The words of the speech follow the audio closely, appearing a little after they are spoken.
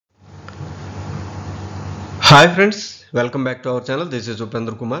Hi friends, welcome back to our channel. This is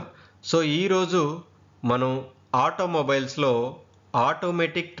Upendra Kumar. So ఈరోజు మనం ఆటోమొబైల్స్లో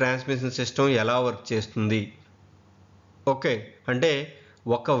automatic transmission system ఎలా work చేస్తుంది. Okay, అంటే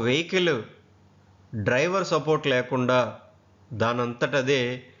ఒక వెహికల్ డ్రైవర్ సపోర్ట్ లేకుండా దానంతటదే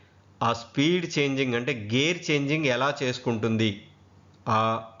ఆ స్పీడ్ చేంజింగ్ అంటే గేర్ చేంజింగ్ ఎలా చేసుకుంటుంది ఆ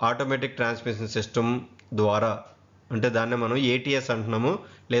ఆటోమేటిక్ ట్రాన్స్మిషన్ సిస్టమ్ ద్వారా. అంటే దాన్ని మనం ఏటీఎస్ అంటున్నాము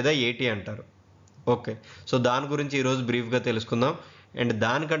లేదా ఏటీ అంటారు. ఓకే, సో దాని గురించి ఈరోజు బ్రీఫ్గా తెలుసుకుందాం. అండ్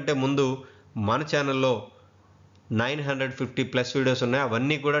దానికంటే ముందు మన ఛానల్లో 950+ వీడియోస్ ఉన్నాయి.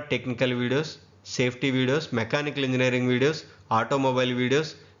 అవన్నీ కూడా technical videos, safety videos, mechanical engineering videos, automobile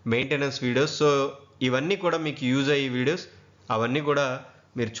videos, maintenance videos. So ఇవన్నీ కూడా మీకు యూజ్ అయ్యే వీడియోస్. అవన్నీ కూడా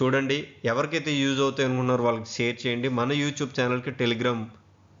మీరు చూడండి. ఎవరికైతే యూజ్ అవుతాయి అనుకున్నారో వాళ్ళకి షేర్ చేయండి. మన యూట్యూబ్ ఛానల్కి టెలిగ్రామ్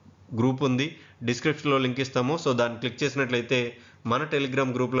గ్రూప్ ఉంది, డిస్క్రిప్షన్లో లింక్ ఇస్తాము. సో దాన్ని క్లిక్ చేసినట్లయితే మన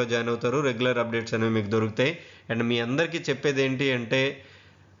టెలిగ్రామ్ గ్రూప్లో జాయిన్ అవుతారు. రెగ్యులర్ అప్డేట్స్ అనేవి మీకు దొరుకుతాయి. అండ్ మీ అందరికీ చెప్పేది ఏంటి అంటే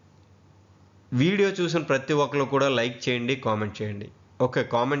వీడియో చూసిన ప్రతి ఒక్కరు కూడా లైక్ చేయండి, కామెంట్ చేయండి. ఓకే,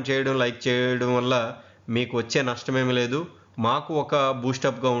 కామెంట్ చేయడం, లైక్ చేయడం వల్ల మీకు వచ్చే నష్టమేమీ లేదు. మాకు ఒక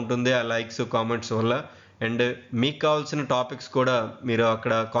బూస్టప్గా ఉంటుంది ఆ లైక్స్, కామెంట్స్ వల్ల. అండ్ మీకు కావాల్సిన టాపిక్స్ కూడా మీరు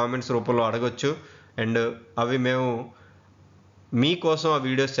అక్కడ కామెంట్స్ రూపంలో అడగొచ్చు. అండ్ అవి మేము మీకోసం ఆ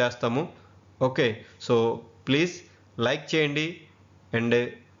వీడియోస్ చేస్తాము. ఓకే, సో ప్లీజ్ లైక్ చేయండి అండ్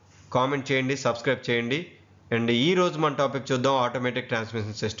కామెంట్ చేయండి, సబ్స్క్రైబ్ చేయండి. అండ్ ఈరోజు మన టాపిక్ చూద్దాం, ఆటోమేటిక్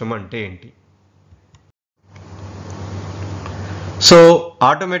ట్రాన్స్మిషన్ సిస్టమ్ అంటే ఏంటి. సో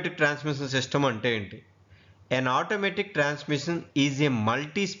ఆటోమేటిక్ ట్రాన్స్మిషన్ సిస్టమ్ అంటే ఏంటి? An automatic transmission is a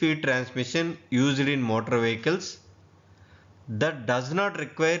multi-speed transmission used in motor vehicles that does not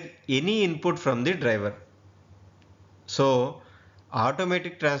require any input from the driver. So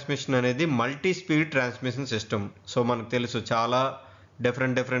automatic transmission అనేది multi speed transmission system. So మనకు తెలుసు చాలా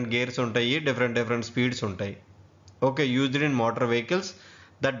different gears ఉంటాయి, different speeds ఉంటాయి. Okay, used in motor vehicles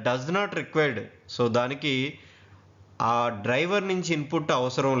that does not required. So దానికి ఆ driver నుంచి input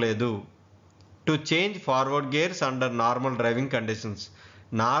అవసరం లేదు. To change forward gears under normal driving conditions.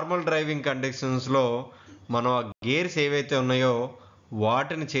 Normal driving కండిషన్స్లో మనం ఆ గేర్స్ ఏవైతే ఉన్నాయో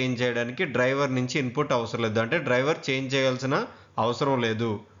వాటిని చేంజ్ చేయడానికి డ్రైవర్ నుంచి ఇన్పుట్ అవసరం లేదు. అంటే డ్రైవర్ చేంజ్ చేయాల్సిన అవసరం లేదు.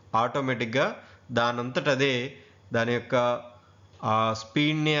 ఆటోమేటిక్గా దానంతటదే దాని యొక్క ఆ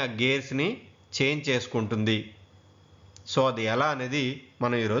స్పీడ్ని, ఆ గేర్స్ని చేంజ్ చేసుకుంటుంది. సో అది ఎలా అనేది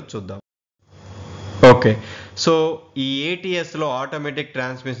మనం ఈరోజు చూద్దాం. ఓకే, సో ఈ ఏటీఎస్లో ఆటోమేటిక్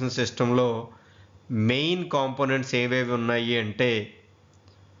ట్రాన్స్మిషన్ సిస్టంలో మెయిన్ కాంపోనెంట్స్ ఏవేవి ఉన్నాయి అంటే,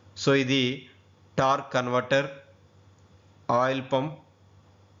 సో ఇది torque converter, oil pump,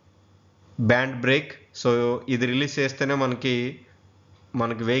 band break. So ఇది రిలీజ్ చేస్తేనే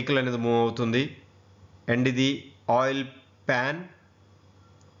మనకి వెహికల్ అనేది మూవ్ అవుతుంది. అండ్ ఇది ఆయిల్ ప్యాన్,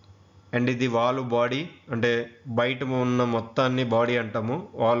 అండ్ ఇది వాల్వ్ బాడీ, అంటే బయట ఉన్న మొత్తాన్ని బాడీ అంటాము,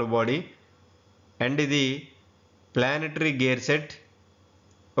 వాల్వ్ బాడీ. అండ్ ఇది planetary gear set.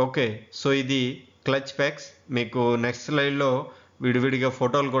 Okay, so ఇది క్లచ్ ప్యాక్స్. మీకు నెక్స్ట్ స్లైడ్లో విడివిడిగా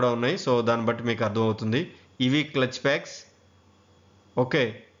ఫోటోలు కూడా ఉన్నాయి, సో దాన్ని బట్టి మీకు అర్థమవుతుంది. ఇవి క్లచ్ ప్యాక్స్. ఓకే,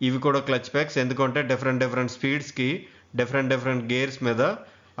 ఇవి కూడా క్లచ్ ప్యాక్స్. ఎందుకంటే డిఫరెంట్ స్పీడ్స్కి డిఫరెంట్ గేర్స్ మీద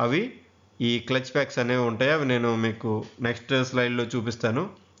అవి ఈ క్లచ్ ప్యాక్స్ అనేవి ఉంటాయి. అవి నేను మీకు నెక్స్ట్ స్లైడ్లో చూపిస్తాను.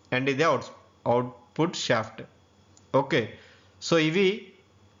 అండ్ ఇది అవుట్పుట్ షాఫ్ట్. ఓకే, సో ఇవి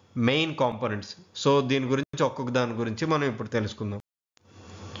మెయిన్ కాంపోనెంట్స్. సో దీని గురించి ఒక్కొక్క దాని గురించి మనం ఇప్పుడు తెలుసుకుందాం.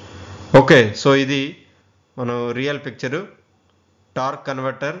 ఓకే, సో ఇది మనం రియల్ పిక్చరు. టార్క్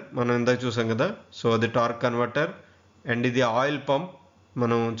కన్వర్టర్ మనం ఇందాక చూసాం కదా, సో అది టార్క్ కన్వర్టర్. అండ్ ఇది ఆయిల్ పంప్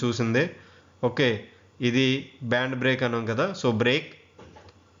మనం చూసిందే. ఓకే, ఇది బ్యాండ్ బ్రేక్ అన్నాం కదా, so break.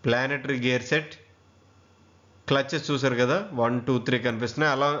 Planetary gear set, clutches చూసారు కదా, 1 2 3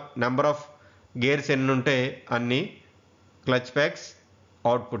 కనిపిస్తున్నాయి. అలా నెంబర్ ఆఫ్ గేర్స్ ఎన్ని ఉంటే అన్ని. Clutch packs,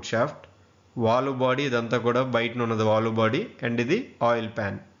 output shaft, valve body, ఇదంతా కూడా బయట ఉన్నది వాల్వ్ బాడీ. అండ్ ఇది ఆయిల్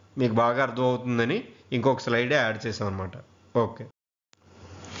ప్యాన్. మీకు బాగా అర్థమవుతుందని ఇంకొక స్లైడే యాడ్ చేసాం అనమాట. ఓకే,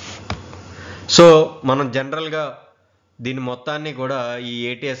 సో మనం జనరల్గా దీని మొత్తాన్ని కూడా ఈ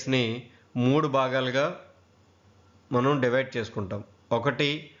ఏటీఎస్ని 3 భాగాలుగా మనం డివైడ్ చేసుకుంటాం. ఒకటి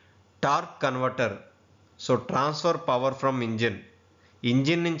torque converter. So transfer power from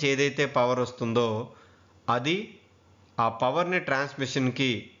engine నుంచి ఏదైతే పవర్ వస్తుందో అది ఆ పవర్ని ట్రాన్స్మిషన్కి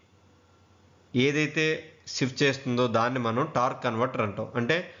ఏదైతే షిఫ్ట్ చేస్తుందో దాన్ని మనం టార్క్ కన్వర్టర్ అంటాం.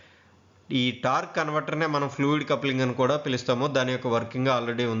 అంటే ఈ టార్క్ కన్వర్టర్నే మనం ఫ్లూయిడ్ కప్లింగ్ అని కూడా పిలుస్తాము. దాని యొక్క వర్కింగ్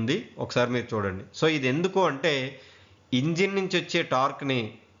ఆల్రెడీ ఉంది, ఒకసారి మీరు చూడండి. సో ఇది ఎందుకు అంటే ఇంజిన్ నుంచి వచ్చే టార్క్ని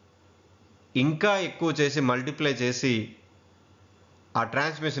ఇంకా ఎక్కువ చేసి మల్టిప్లై చేసి ఆ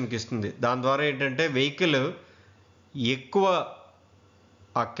ట్రాన్స్మిషన్కి ఇస్తుంది. దాని ద్వారా ఏంటంటే వెహికల్ ఎక్కువ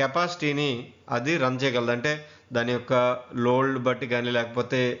ఆ కెపాసిటీని అది రన్ చేయగలదు. అంటే దాని యొక్క లోడ్ బట్టి కానీ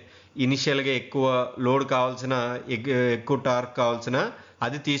లేకపోతే ఇనిషియల్గా ఎక్కువ లోడ్ కావాల్సిన ఎక్కువ టార్క్ కావాల్సిన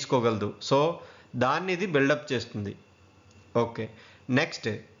అది తీసుకోగలదు. సో దాన్ని ఇది బిల్డప్ చేస్తుంది. ఓకే, నెక్స్ట్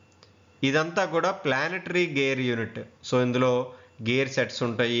ఇదంతా కూడా ప్లానెటరీ గేర్ యూనిట్. సో ఇందులో గేర్ సెట్స్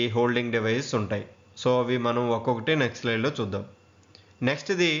ఉంటాయి, హోల్డింగ్ డివైసెస్ ఉంటాయి. సో అవి మనం ఒక్కొక్కటి నెక్స్ట్ స్లైడ్లో చూద్దాం.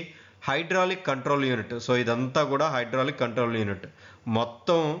 నెక్స్ట్ ఇది హైడ్రాలిక్ కంట్రోల్ యూనిట్. సో ఇదంతా కూడా హైడ్రాలిక్ కంట్రోల్ యూనిట్.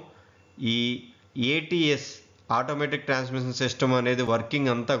 మొత్తం ఈ ఏటీఎస్ ఆటోమేటిక్ ట్రాన్స్మిషన్ సిస్టమ్ అనేది వర్కింగ్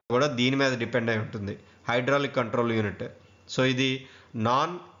అంతా కూడా దీని మీద డిపెండ్ అయి ఉంటుంది, హైడ్రాలిక్ కంట్రోల్ యూనిట్. సో ఇది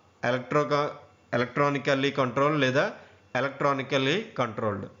నాన్ ఎలక్ట్రానికల్లీ కంట్రోల్ లేదా ఎలక్ట్రానికల్లీ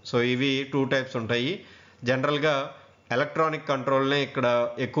కంట్రోల్డ్. సో ఇవి 2 టైప్స్ ఉంటాయి. జనరల్గా ఎలక్ట్రానిక్ కంట్రోల్నే ఇక్కడ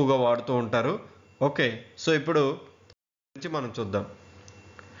ఎక్కువగా వాడుతూ ఉంటారు. ఓకే, సో ఇప్పుడు మనం చూద్దాం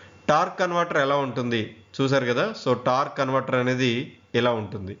టార్క్ కన్వర్టర్ ఎలా ఉంటుంది. చూసారు కదా, సో టార్క్ కన్వర్టర్ అనేది ఇలా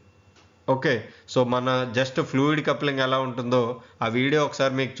ఉంటుంది. ఓకే, సో మన జస్ట్ ఫ్లూయిడ్ కప్లింగ్ ఎలా ఉంటుందో ఆ వీడియో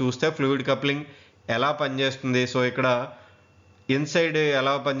ఒకసారి మీకు చూస్తే ఫ్లూయిడ్ కప్లింగ్ ఎలా పనిచేస్తుంది. సో ఇక్కడ ఇన్సైడ్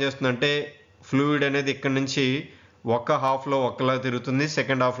ఎలా పనిచేస్తుందంటే ఫ్లూయిడ్ అనేది ఇక్కడ నుంచి ఒక హాఫ్లో ఒకలా తిరుగుతుంది,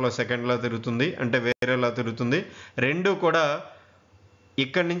 సెకండ్ హాఫ్లో సెకండ్లా తిరుగుతుంది, అంటే వేరేలా తిరుగుతుంది. రెండు కూడా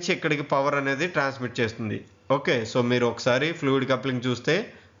ఇక్కడ నుంచి ఇక్కడికి పవర్ అనేది ట్రాన్స్మిట్ చేస్తుంది. ఓకే, సో మీరు ఒకసారి ఫ్లూయిడ్ కప్లింగ్ చూస్తే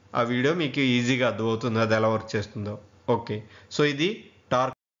ఆ వీడియో మీకు ఈజీగా అర్థమవుతుంది అది ఎలా వర్క్ చేస్తుందో. ఓకే, సో ఇది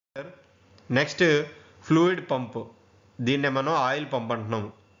టార్క్. నెక్స్ట్ ఫ్లూయిడ్ పంప్, దీన్నే మనం ఆయిల్ పంప్ అంటున్నాము.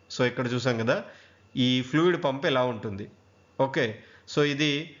 సో ఇక్కడ చూసాం కదా, ఈ ఫ్లూయిడ్ పంప్ ఎలా ఉంటుంది. ఓకే, సో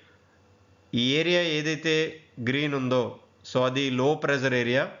ఇది ఈ ఏరియా ఏదైతే గ్రీన్ ఉందో సో అది లో ప్రెజర్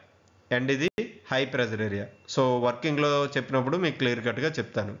ఏరియా అండ్ ఇది హై ప్రెజర్ ఏరియా. సో వర్కింగ్లో చెప్పినప్పుడు మీకు క్లియర్ కట్గా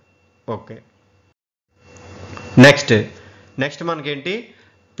చెప్తాను. ఓకే, నెక్స్ట్ మనకేంటి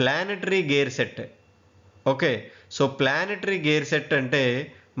planetary gear set. Okay, so planetary gear set అంటే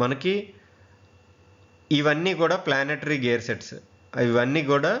మనకి ఇవన్నీ కూడా ప్లానెటరీ గేర్ సెట్స్, ఇవన్నీ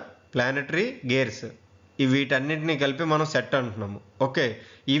కూడా ప్లానెటరీ గేర్స్. వీటన్నిటిని కలిపి మనం సెట్ అంటున్నాము. ఓకే,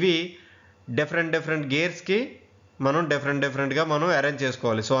 ఇవి డిఫరెంట్ గేర్స్కి మనం డిఫరెంట్గా మనం అరేంజ్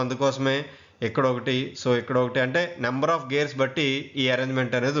చేసుకోవాలి. సో అందుకోసమే ఇక్కడ ఒకటి, సో ఇక్కడ ఒకటి, అంటే నెంబర్ ఆఫ్ గేర్స్ బట్టి ఈ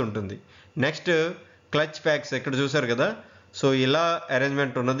అరేంజ్మెంట్ అనేది ఉంటుంది. నెక్స్ట్ క్లచ్ ప్యాక్స్, ఇక్కడ చూసారు కదా, సో ఇలా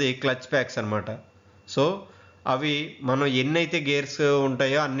అరేంజ్మెంట్ ఉన్నది క్లచ్ ప్యాక్స్ అనమాట. సో అవి మనం ఎన్నైతే గేర్స్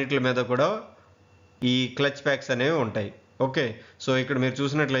ఉంటాయో అన్నిటి మీద కూడా ఈ క్లచ్ ప్యాక్స్ అనేవి ఉంటాయి. ఓకే, సో ఇక్కడ మీరు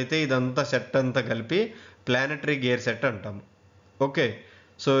చూసినట్లయితే ఇదంతా సెట్ అంతా కలిపి ప్లానెటరీ గేర్ సెట్ అంటాము. ఓకే,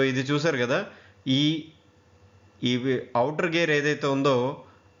 సో ఇది చూసారు కదా, ఈ అవుటర్ గేర్ ఏదైతే ఉందో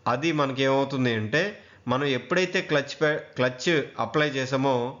అది మనకి ఏమవుతుంది అంటే మనం ఎప్పుడైతే క్లచ్ అప్లై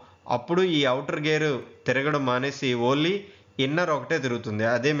చేసామో అప్పుడు ఈ అవుటర్ గేర్ తిరగడం మానేసి ఓన్లీ ఇన్నర్ ఒకటే తిరుగుతుంది.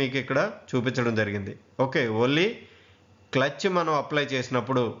 అదే మీకు ఇక్కడ చూపించడం జరిగింది. ఓకే, ఓన్లీ క్లచ్ మనం అప్లై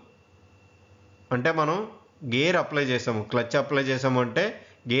చేసినప్పుడు, అంటే మనం గేర్ అప్లై చేసాము, క్లచ్ అప్లై చేసాము అంటే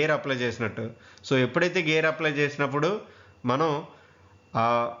గేర్ అప్లై చేసినట్టు. సో ఎప్పుడైతే గేర్ అప్లై చేసినప్పుడు మనం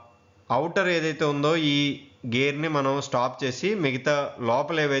అవుటర్ ఏదైతే ఉందో ఈ గేర్ని మనం స్టాప్ చేసి మిగతా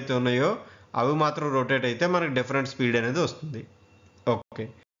లోపల ఏవైతే ఉన్నాయో అవి మాత్రం రొటేట్ అయితే మనకి డిఫరెంట్ స్పీడ్ అనేది వస్తుంది. ఓకే,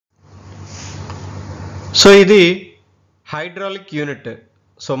 సో ఇది హైడ్రాలిక్ యూనిట్.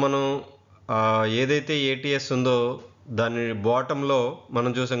 సో మనం ఏదైతే ఏటీఎస్ ఉందో దాని బాటంలో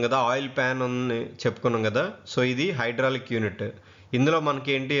మనం చూసాం కదా ఆయిల్ ప్యాన్ అని చెప్పుకున్నాం కదా. సో ఇది హైడ్రాలిక్ యూనిట్. ఇందులో మనకి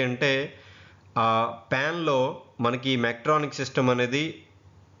ఏంటి అంటే ఆ ప్యాన్లో మనకి మెక్ట్రానిక్ సిస్టమ్ అనేది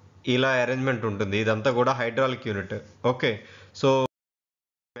ఇలా అరేంజ్మెంట్ ఉంటుంది. ఇదంతా కూడా hydraulic unit. Okay, so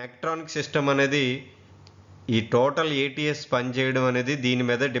మెక్ట్రానిక్ system అనేది ఈ టోటల్ ఏటీఎస్ పనిచేయడం అనేది దీని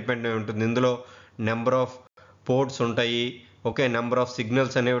మీద డిపెండ్ అయి ఉంటుంది. ఇందులో నెంబర్ ఆఫ్ పోర్ట్స్ ఉంటాయి. ఓకే, నెంబర్ ఆఫ్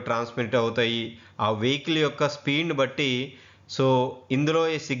సిగ్నల్స్ అనేవి ట్రాన్స్మిట్ అవుతాయి ఆ వెహికల్ యొక్క స్పీడ్ని బట్టి. సో ఇందులో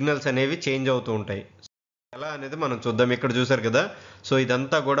ఈ సిగ్నల్స్ అనేవి చేంజ్ అవుతూ ఉంటాయి. ఎలా అనేది మనం చూద్దాం. ఇక్కడ చూసారు కదా, సో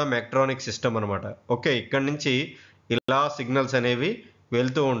ఇదంతా కూడా మెక్ట్రానిక్ సిస్టమ్ అనమాట. ఓకే, ఇక్కడ నుంచి ఇలా సిగ్నల్స్ అనేవి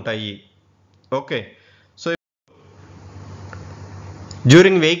వెళ్తూ ఉంటాయి. Okay, so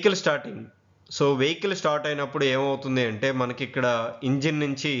during vehicle starting, so vehicle start అయినప్పుడు ఏమవుతుంది అంటే మనకి ఇక్కడ ఇంజిన్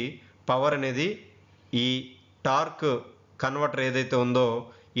నుంచి పవర్ అనేది ఈ టార్క్ కన్వర్టర్ ఏదైతే ఉందో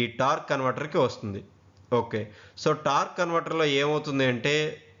ఈ టార్క్ కన్వర్టర్కి వస్తుంది. ఓకే, సో టార్క్ కన్వర్టర్లో ఏమవుతుంది అంటే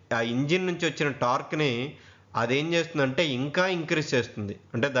ఆ ఇంజిన్ నుంచి వచ్చిన టార్క్ని అదేం చేస్తుందంటే ఇంకా ఇంక్రీజ్ చేస్తుంది.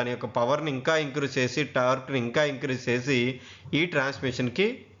 అంటే దాని యొక్క పవర్ని ఇంకా ఇంక్రీజ్ చేసి టార్క్ని ఇంకా ఇంక్రీజ్ చేసి ఈ ట్రాన్స్మిషన్కి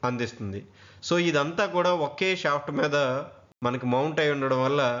అందిస్తుంది. సో ఇదంతా కూడా ఒకే షాఫ్ట్ మీద మనకి మౌంట్ అయి ఉండడం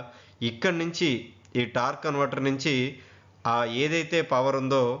వల్ల ఇక్కడ నుంచి ఈ టార్క్ కన్వర్టర్ నుంచి ఆ ఏదైతే పవర్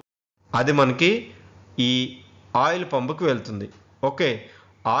ఉందో అది మనకి ఈ ఆయిల్ పంపుకి వెళ్తుంది. ఓకే,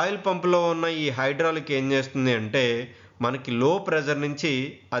 ఆయిల్ పంపులో ఉన్న ఈ హైడ్రాలిక్ ఏం చేస్తుంది అంటే మనకి లో ప్రెజర్ నుంచి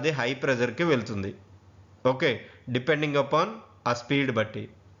అది హై ప్రెజర్కి వెళ్తుంది. ఓకే, డిపెండింగ్ అపాన్ ఆ స్పీడ్ బట్టి.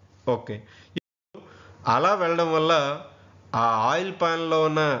 ఓకే, అలా వెళ్ళడం వల్ల ఆ ఆయిల్ ప్యాన్లో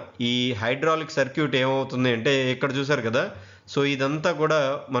ఉన్న ఈ హైడ్రాలిక్ సర్క్యూట్ ఏమవుతుంది అంటే ఇక్కడ చూసారు కదా. సో ఇదంతా కూడా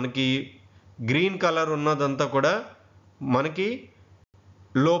మనకి గ్రీన్ కలర్ ఉన్నదంతా కూడా మనకి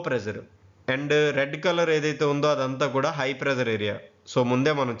లో ప్రెజర్, అండ్ రెడ్ కలర్ ఏదైతే ఉందో అదంతా కూడా హై ప్రెజర్ ఏరియా. సో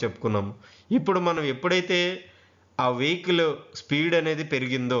ముందే మనం చెప్పుకున్నాము. ఇప్పుడు మనం ఎప్పుడైతే ఆ వెహికల్ స్పీడ్ అనేది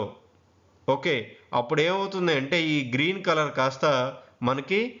పెరిగిందో, ఓకే, అప్పుడు ఏమవుతుంది అంటే ఈ గ్రీన్ కలర్ కాస్త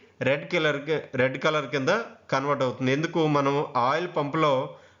మనకి రెడ్ కలర్ కింద కన్వర్ట్ అవుతుంది. ఎందుకు, మనం ఆయిల్ పంపులో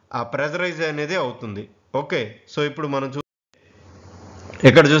ఆ ప్రెజరైజ్ అనేది అవుతుంది. ఓకే, సో ఇప్పుడు మనం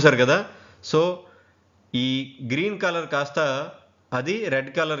ఇక్కడ చూసారు కదా. సో ఈ గ్రీన్ కలర్ కాస్త అది రెడ్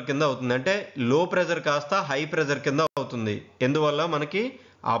కలర్ కింద అవుతుంది, అంటే లో ప్రెజర్ కాస్త హై ప్రెజర్ కింద అవుతుంది. ఎందువల్ల మనకి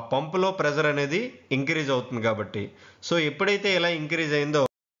ఆ పంపులో ప్రెజర్ అనేది ఇంక్రీజ్ అవుతుంది కాబట్టి. సో ఎప్పుడైతే ఇలా ఇంక్రీజ్ అయిందో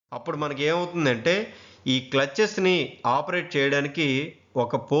అప్పుడు మనకి ఏమవుతుందంటే ఈ క్లచెస్ని ఆపరేట్ చేయడానికి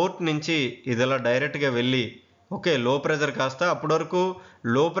ఒక పోర్ట్ నుంచి ఇది ఇలా డైరెక్ట్గా వెళ్ళి, ఓకే, లో ప్రెజర్ కాస్త అప్పటి వరకు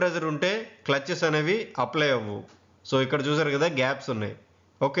లో ప్రెజర్ ఉంటే క్లచెస్ అనేవి అప్లై అవ్వవు. సో ఇక్కడ చూసారు కదా గ్యాప్స్ ఉన్నాయి.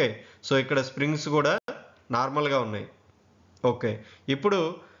 ఓకే, సో ఇక్కడ స్ప్రింగ్స్ కూడా నార్మల్గా ఉన్నాయి. ఓకే, ఇప్పుడు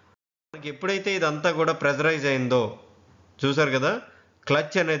మనకి ఎప్పుడైతే ఇదంతా కూడా ప్రెజరైజ్ అయిందో చూసారు కదా,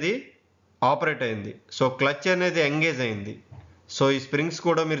 క్లచ్ అనేది ఆపరేట్ అయింది. సో క్లచ్ అనేది ఎంగేజ్ అయింది. సో ఈ స్ప్రింగ్స్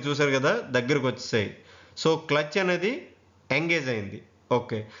కూడా మీరు చూసారు కదా దగ్గరకు వచ్చేసాయి. సో క్లచ్ అనేది ఎంగేజ్ అయింది.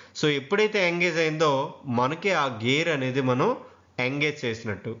 ఓకే, సో ఎప్పుడైతే ఎంగేజ్ అయిందో మనకి ఆ గేర్ అనేది మనం ఎంగేజ్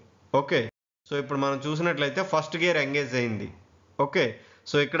చేసినట్టు. ఓకే, సో ఇప్పుడు మనం చూసినట్లయితే ఫస్ట్ గేర్ ఎంగేజ్ అయింది. ఓకే,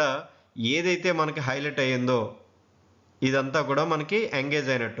 సో ఇక్కడ ఏదైతే మనకి హైలైట్ అయ్యిందో ఇదంతా కూడా మనకి ఎంగేజ్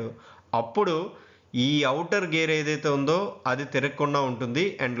అయినట్టు. అప్పుడు ఈ అవుటర్ గేర్ ఏదైతే ఉందో అది తిరగకుండా ఉంటుంది,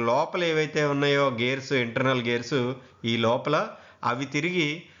 అండ్ లోపల ఏవైతే ఉన్నాయో గేర్స్, ఇంటర్నల్ గేర్స్, ఈ లోపల అవి తిరిగి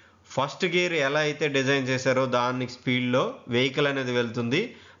ఫస్ట్ గేర్ ఎలా అయితే డిజైన్ చేశారో దాని స్పీడ్లో వెహికల్ అనేది వెళ్తుంది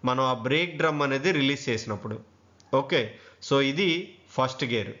మనం ఆ బ్రేక్ డ్రమ్ అనేది రిలీజ్ చేసినప్పుడు. ఓకే, సో ఇది ఫస్ట్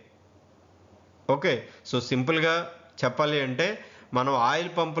గేర్. ఓకే, సో సింపుల్గా చెప్పాలి అంటే మనం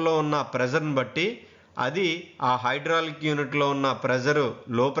ఆయిల్ పంపులో ఉన్న ప్రెజర్ని బట్టి అది ఆ హైడ్రాలిక్ యూనిట్లో ఉన్న ప్రెజరు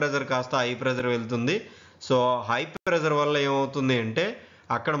లో ప్రెజర్ కాస్త హై ప్రెజర్ వెళ్తుంది. సో హై ప్రెజర్ వల్ల ఏమవుతుంది అంటే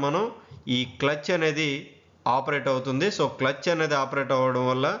అక్కడ మనం ఈ క్లచ్ అనేది ఆపరేట్ అవుతుంది. సో క్లచ్ అనేది ఆపరేట్ అవ్వడం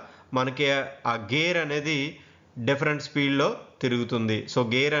వల్ల మనకి ఆ గేర్ అనేది డిఫరెంట్ స్పీడ్లో తిరుగుతుంది. సో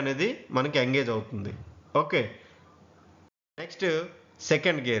గేర్ అనేది మనకి ఎంగేజ్ అవుతుంది. Okay, next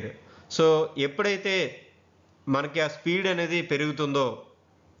second gear. So ఎప్పుడైతే మనకి ఆ స్పీడ్ అనేది పెరుగుతుందో,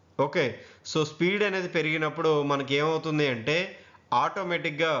 ఓకే, సో స్పీడ్ అనేది పెరిగినప్పుడు మనకి ఏమవుతుంది అంటే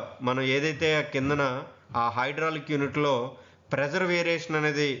ఆటోమేటిక్గా మనం ఏదైతే కిందన ఆ హైడ్రాలిక్ యూనిట్లో ప్రెజర్ వేరియేషన్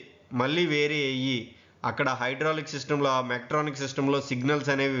అనేది మళ్ళీ వేరీ అయ్యి అక్కడ హైడ్రాలిక్ సిస్టంలో ఆ మెక్ట్రానిక్ సిస్టంలో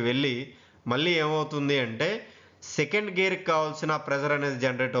సిగ్నల్స్ అనేవి వెళ్ళి మళ్ళీ ఏమవుతుంది అంటే సెకండ్ గేర్కి కావాల్సిన ప్రెజర్ అనేది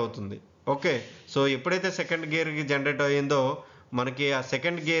జనరేట్ అవుతుంది. ఓకే, సో ఎప్పుడైతే సెకండ్ గేర్కి జనరేట్ అయ్యిందో మనకి ఆ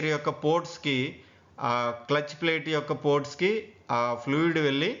సెకండ్ గేర్ యొక్క పోర్ట్స్కి, ఆ క్లచ్ ప్లేట్ యొక్క పోర్ట్స్కి ఆ ఫ్లూయిడ్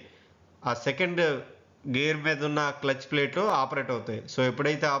వెళ్ళి ఆ సెకండ్ గేర్ మీద ఉన్న క్లచ్ ప్లేట్లు ఆపరేట్ అవుతాయి. సో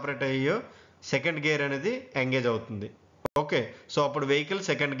ఎప్పుడైతే ఆపరేట్ అయ్యో సెకండ్ గేర్ అనేది ఎంగేజ్ అవుతుంది. ఓకే, సో అప్పుడు వెహికల్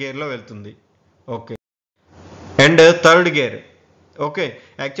సెకండ్ గేర్లో వెళ్తుంది. Okay, and third gear. Okay,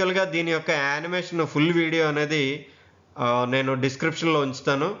 యాక్చువల్గా దీని యొక్క యానిమేషన్ ఫుల్ వీడియో అనేది నేను డిస్క్రిప్షన్లో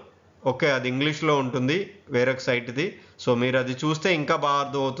ఉంచుతాను. ఓకే, అది ఇంగ్లీష్లో ఉంటుంది వేరొక సైట్ది. సో మీరు అది చూస్తే ఇంకా బాగా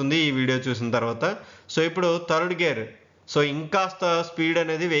అర్థమవుతుంది ఈ వీడియో చూసిన తర్వాత. సో ఇప్పుడు థర్డ్ గేర్, సో ఇంకాస్త స్పీడ్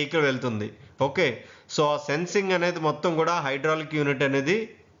అనేది వెహికల్ వెళ్తుంది. ఓకే, సో ఆ సెన్సింగ్ అనేది మొత్తం కూడా హైడ్రాలిక్ యూనిట్ అనేది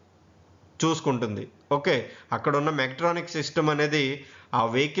చూసుకుంటుంది. ఓకే, అక్కడ ఉన్న మెక్ట్రానిక్ సిస్టమ్ అనేది ఆ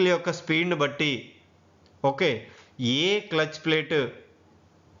వెహికల్ యొక్క స్పీడ్ని బట్టి, ఓకే, ఏ క్లచ్ ప్లేట్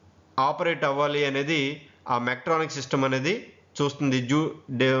ఆపరేట్ అవ్వాలి అనేది ఆ మెక్ట్రానిక్ సిస్టమ్ అనేది చూస్తుంది.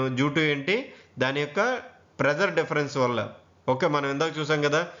 డ్యూ టు ఏంటి, దాని యొక్క ప్రెజర్ డిఫరెన్స్ వల్ల. ఓకే, మనం ఇందాక చూసాం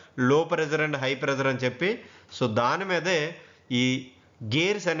కదా లో ప్రెజర్ అండ్ హై ప్రెజర్ అని చెప్పి. సో దాని మీదే ఈ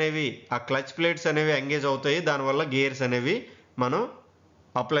గేర్స్ అనేవి, ఆ క్లచ్ ప్లేట్స్ అనేవి ఎంగేజ్ అవుతాయి. దానివల్ల గేర్స్ అనేవి మనం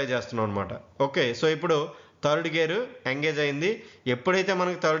అప్లై చేస్తున్నాం అనమాట. ఓకే, సో ఇప్పుడు థర్డ్ గేర్ ఎంగేజ్ అయింది. ఎప్పుడైతే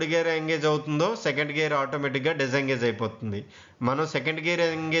మనకు థర్డ్ గేర్ ఎంగేజ్ అవుతుందో సెకండ్ గేర్ ఆటోమేటిక్గా డిసెంగేజ్ అయిపోతుంది. మనం సెకండ్ గేర్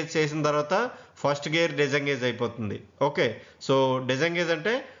ఎంగేజ్ చేసిన తర్వాత ఫస్ట్ గేర్ డిసెంగేజ్ అయిపోతుంది. ఓకే, సో డిసెంగేజ్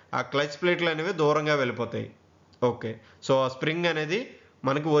అంటే ఆ క్లచ్ ప్లేట్లు అనేవి దూరంగా వెళ్ళిపోతాయి. ఓకే, సో ఆ స్ప్రింగ్ అనేది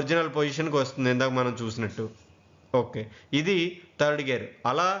మనకి ఒరిజినల్ పొజిషన్కి వస్తుంది ఇందాక మనం చూసినట్టు. ఓకే, ఇది థర్డ్ గేర్.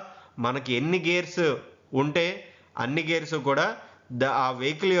 అలా మనకి ఎన్ని గేర్స్ ఉంటే అన్ని గేర్స్ కూడా ఆ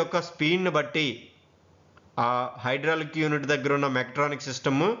వెహికల్ యొక్క స్పీడ్ని బట్టి ఆ హైడ్రాలిక్ యూనిట్ దగ్గర ఉన్న మెక్ట్రానిక్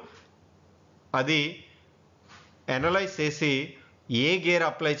సిస్టమ్ అది అనలైజ్ చేసి ఏ గేర్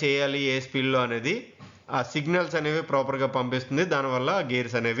అప్లై చేయాలి ఏ స్పీడ్లో అనేది ఆ సిగ్నల్స్ అనేవి ప్రాపర్గా పంపిస్తుంది. దానివల్ల ఆ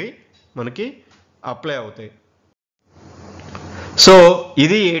గేర్స్ అనేవి మనకి అప్లై అవుతాయి. సో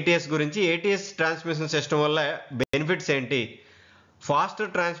ఇది ఏటీఎస్ గురించి. ఏటీఎస్ ట్రాన్స్మిషన్ సిస్టమ్ వల్ల బెనిఫిట్స్ ఏంటి?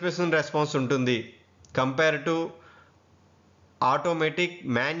 ఫాస్టర్ ట్రాన్స్మిషన్ రెస్పాన్స్ ఉంటుంది కంపేర్ టు ఆటోమేటిక్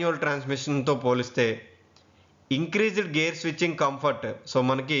మాన్యువల్ ట్రాన్స్మిషన్తో పోలిస్తే. Increased gear switching comfort. So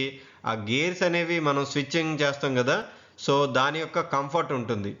మనకి ఆ గేర్స్ అనేవి మనం స్విచ్చింగ్ చేస్తాం కదా, సో దాని యొక్క కంఫర్ట్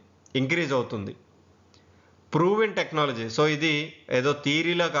ఉంటుంది, ఇంక్రీజ్ అవుతుంది. Proven technology. సో ఇది ఏదో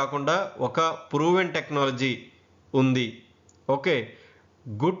థియరీలా కాకుండా ఒక ప్రూవెన్ టెక్నాలజీ ఉంది. ఓకే.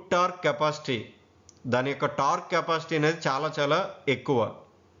 Good torque capacity. దాని యొక్క టార్క్ కెపాసిటీ అనేది చాలా చాలా ఎక్కువ.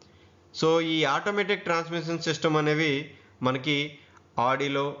 సో ఈ ఆటోమేటిక్ ట్రాన్స్మిషన్ సిస్టమ్ అనేవి మనకి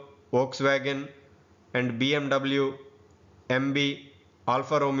ఆడిలో, Volks wagon and BMW, MB,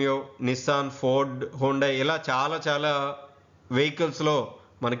 Alfa Romeo, Nissan, Ford, Honda ఇలా చాలా చాలా వెహికల్స్లో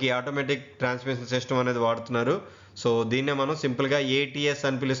మనకి ఆటోమేటిక్ ట్రాన్స్మిషన్ సిస్టమ్ అనేది వాడుతున్నారు. సో దీన్నే మనం సింపుల్గా ఏటీఎస్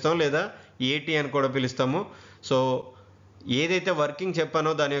అని పిలుస్తాం, లేదా ఏటీ అని కూడా పిలుస్తాము. సో ఏదైతే వర్కింగ్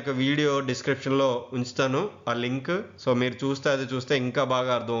చెప్పానో దాని యొక్క వీడియో డిస్క్రిప్షన్లో ఉంచుతాను ఆ లింక్. సో మీరు చూస్తే ఇంకా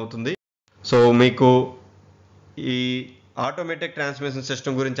బాగా అర్థమవుతుంది. సో మీకు ఈ ఆటోమేటిక్ ట్రాన్స్మిషన్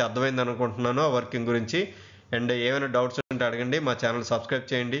సిస్టమ్ గురించి అర్థమైంది అనుకుంటున్నాను, ఆ వర్కింగ్ గురించి. అండ్ ఏమైనా డౌట్స్ ఉంటే అడగండి. మా ఛానల్ సబ్స్క్రైబ్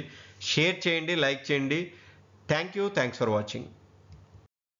చేయండి, షేర్ చేయండి, లైక్ చేయండి. Thanks for watching.